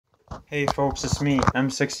Hey folks, it's me,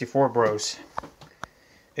 M64blog.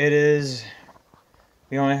 It is,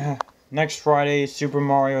 we only have, next Friday, Super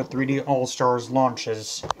Mario 3D All-Stars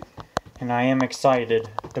launches, and I am excited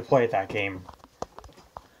to play that game.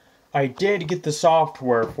 I did get the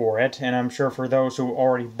software for it, and I'm sure for those who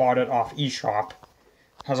already bought it off eShop,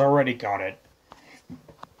 has already got it.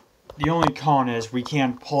 The only con is we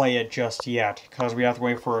can't play it just yet, because we have to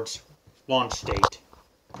wait for its launch date,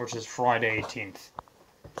 which is Friday 18th.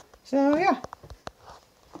 So, yeah.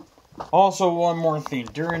 Also, one more thing.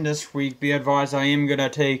 During this week, be advised I am going to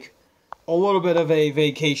take a little bit of a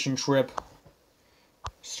vacation trip,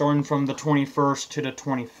 starting from the 21st to the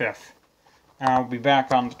 25th. And I'll be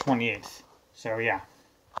back on the 28th. So, yeah.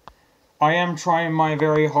 I am trying my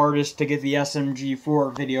very hardest to get the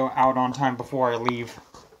SMG4 video out on time before I leave.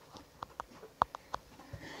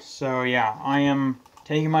 So, yeah. I am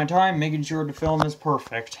taking my time, making sure the film is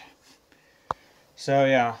perfect. So,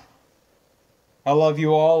 yeah. I love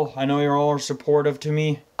you all. I know you're all supportive to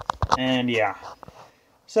me. And yeah.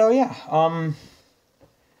 So yeah,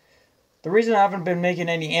 the reason I haven't been making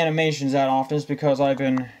any animations that often is because I've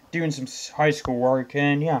been doing some high school work,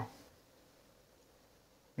 and yeah.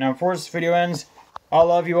 Now before this video ends, I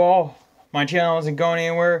love you all. My channel isn't going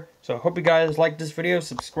anywhere, so I hope you guys like this video,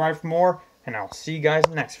 subscribe for more, and I'll see you guys in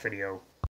the next video.